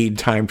indeed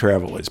time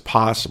travel is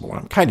possible,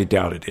 and I kind of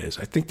doubt it is,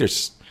 I think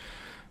there's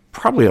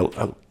probably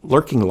a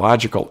lurking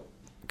logical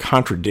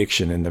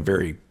contradiction in the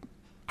very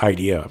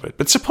idea of it.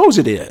 But suppose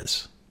it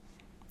is.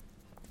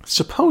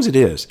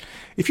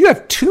 If you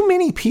have too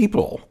many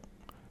people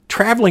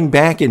traveling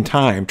back in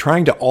time,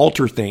 trying to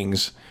alter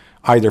things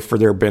either for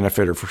their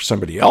benefit or for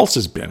somebody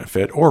else's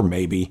benefit, or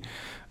maybe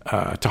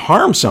to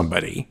harm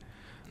somebody.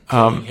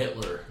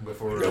 Hitler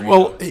before.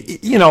 Well,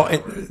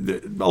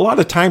 a lot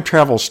of time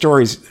travel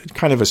stories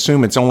kind of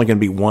assume it's only going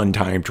to be one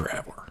time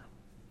traveler,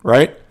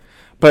 right?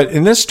 But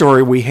in this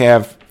story, we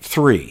have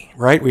three,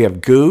 right? We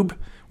have Goob,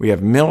 we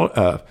have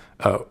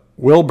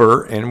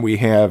Wilbur, and we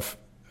have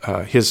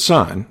his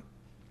son.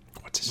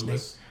 What's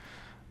his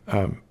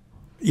name?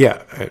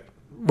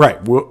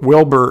 Right.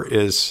 Wilbur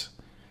is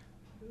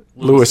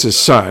Lewis's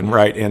son,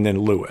 right? And then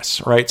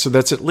Lewis, right? So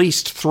that's at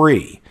least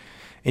three.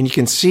 And you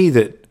can see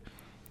that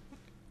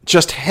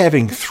just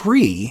having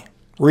three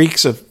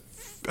wreaks of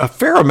a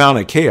fair amount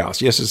of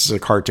chaos. Yes, this is a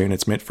cartoon.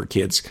 It's meant for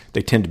kids.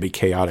 They tend to be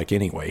chaotic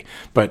anyway.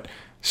 But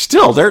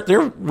still,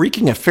 they're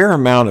wreaking a fair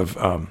amount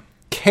of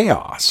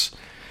chaos.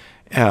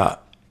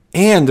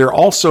 And they're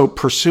also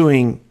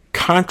pursuing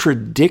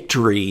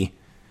contradictory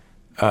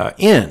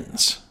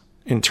ends.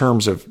 in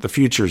terms of the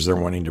futures they're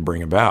wanting to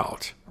bring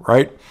about,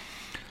 right?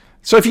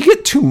 So if you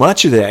get too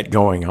much of that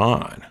going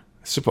on,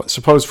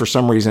 suppose for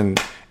some reason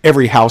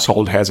every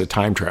household has a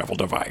time travel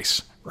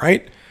device,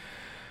 right?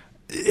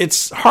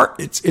 It's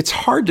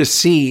hard to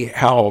see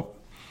how,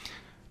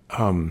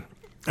 and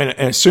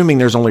assuming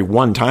there's only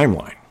one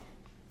timeline.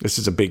 This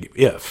is a big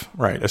if,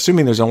 right?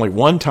 Assuming there's only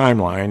one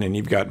timeline and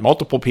you've got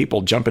multiple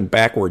people jumping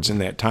backwards in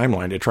that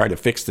timeline to try to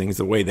fix things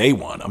the way they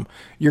want them,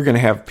 you're going to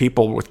have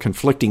people with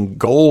conflicting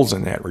goals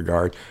in that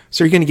regard.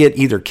 So you're going to get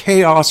either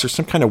chaos or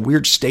some kind of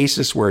weird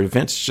stasis where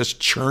events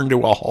just churn to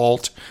a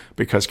halt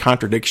because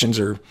contradictions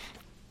are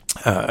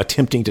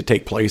attempting to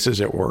take place, as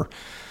it were.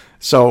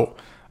 So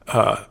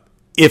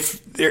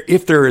if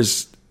there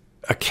is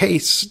a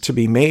case to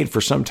be made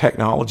for some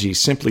technology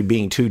simply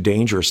being too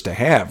dangerous to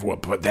have, well,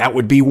 but that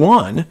would be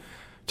one,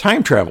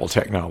 time travel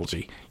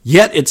technology.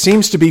 Yet it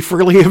seems to be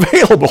freely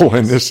available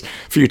in this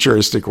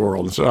futuristic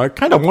world. So I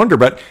kind of wonder,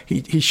 but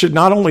he should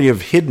not only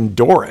have hidden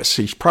Doris,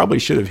 he probably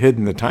should have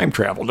hidden the time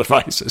travel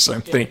devices,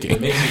 I'm thinking.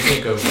 It makes me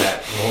think of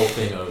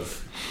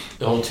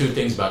the whole two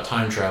things about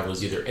time travel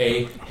is either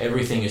A,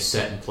 everything is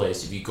set in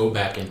place. If you go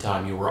back in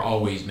time, you were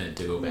always meant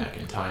to go back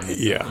in time.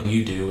 And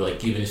you do,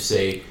 like even if,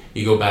 say,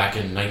 you go back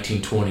in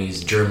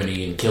 1920s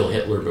Germany and kill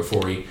Hitler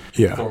before he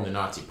formed the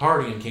Nazi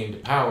Party and came to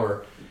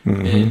power,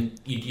 then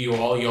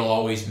you'll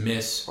always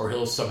miss, or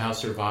he'll somehow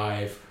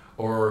survive,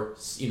 or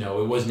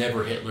it was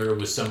never Hitler, it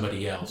was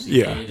somebody else.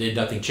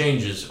 Nothing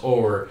changes,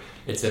 or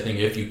it's that thing,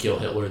 if you kill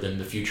Hitler, then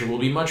the future will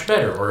be much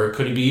better, or it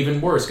could be even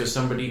worse because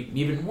somebody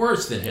even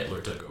worse than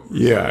Hitler took over.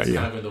 Kind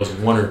of in those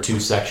one or two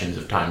sections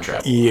of time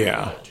travel.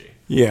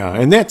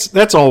 And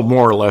that's all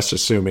more or less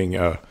assuming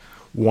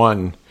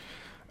one,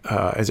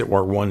 as it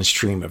were, one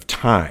stream of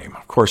time.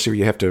 Of course,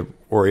 you have to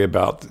worry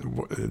about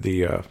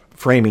the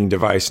framing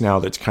device now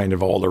that's kind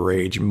of all the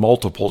rage,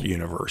 multiple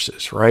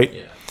universes, right?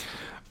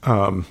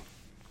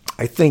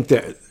 I think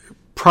that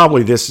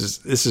probably this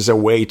is a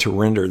way to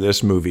render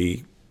this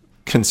movie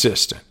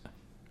consistent,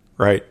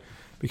 right?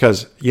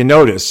 Because you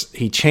notice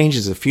he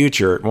changes the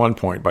future at one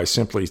point by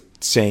simply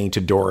saying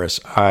to Doris,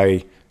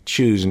 I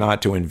choose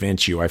not to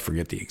invent you. I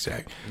forget the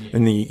exact.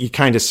 And you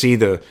kind of see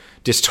the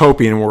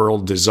dystopian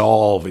world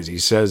dissolve as he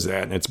says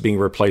that, and it's being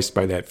replaced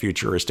by that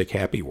futuristic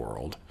happy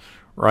world,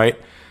 right?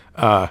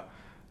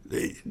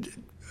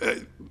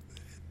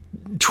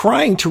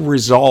 Trying to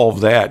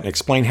resolve that and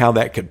explain how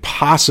that could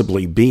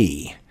possibly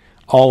be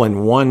all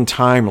in one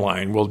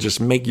timeline will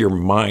just make your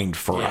mind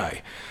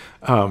fry.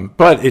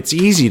 But it's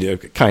easy to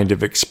kind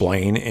of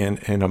explain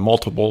in a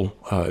multiple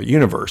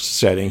universe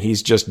setting.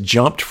 He's just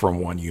jumped from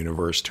one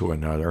universe to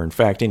another. In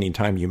fact,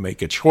 anytime you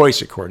make a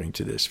choice according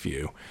to this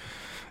view,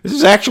 this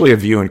is actually a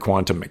view in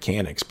quantum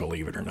mechanics,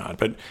 believe it or not,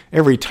 but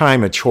every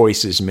time a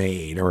choice is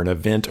made or an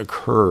event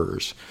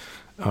occurs,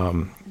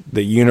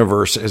 the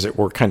universe, as it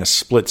were, kind of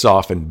splits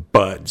off and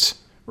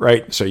buds,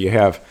 right? So you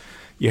have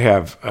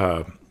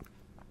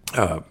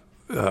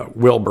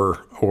Wilbur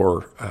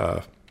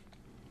or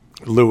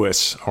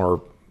Lewis,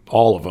 or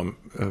all of them,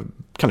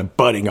 kind of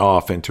budding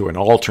off into an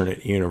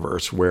alternate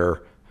universe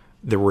where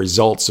the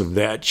results of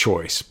that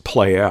choice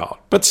play out.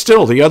 But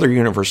still, the other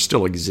universe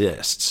still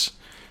exists,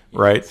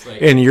 right?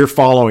 And you're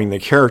following the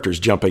characters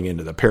jumping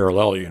into the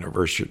parallel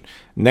universe.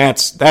 And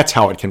that's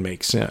how it can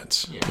make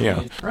sense.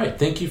 All right.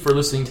 Thank you for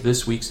listening to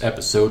this week's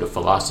episode of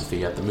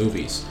Philosophy at the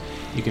Movies.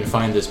 You can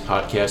find this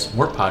podcast and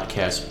more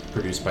podcasts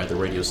produced by the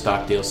Radio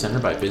Stockdale Center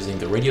by visiting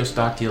the Radio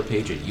Stockdale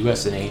page at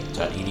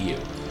usna.edu.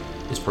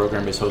 This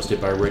program is hosted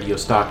by Radio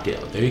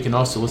Stockdale. There you can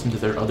also listen to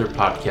their other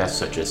podcasts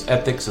such as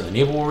Ethics and the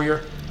Naval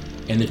Warrior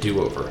and The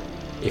Do-Over.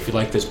 If you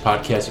like this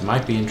podcast, you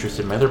might be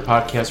interested in my other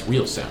podcast,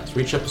 Real Sounds,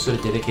 where each episode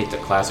is dedicated to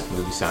classic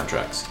movie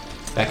soundtracks.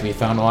 That can be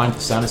found online at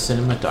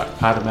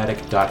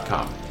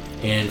thesoundofcinema.podomatic.com.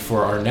 And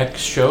for our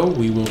next show,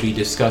 we will be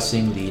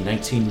discussing the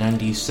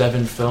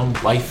 1997 film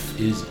Life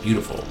is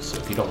Beautiful.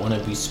 So if you don't want to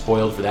be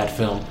spoiled for that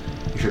film,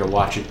 be sure to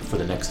watch it before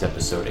the next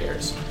episode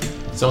airs.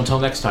 So until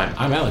next time,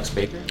 I'm Alex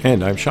Baker.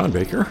 And I'm Sean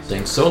Baker.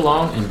 Saying so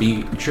long, and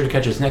be sure to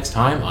catch us next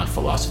time on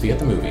Philosophy at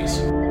the Movies.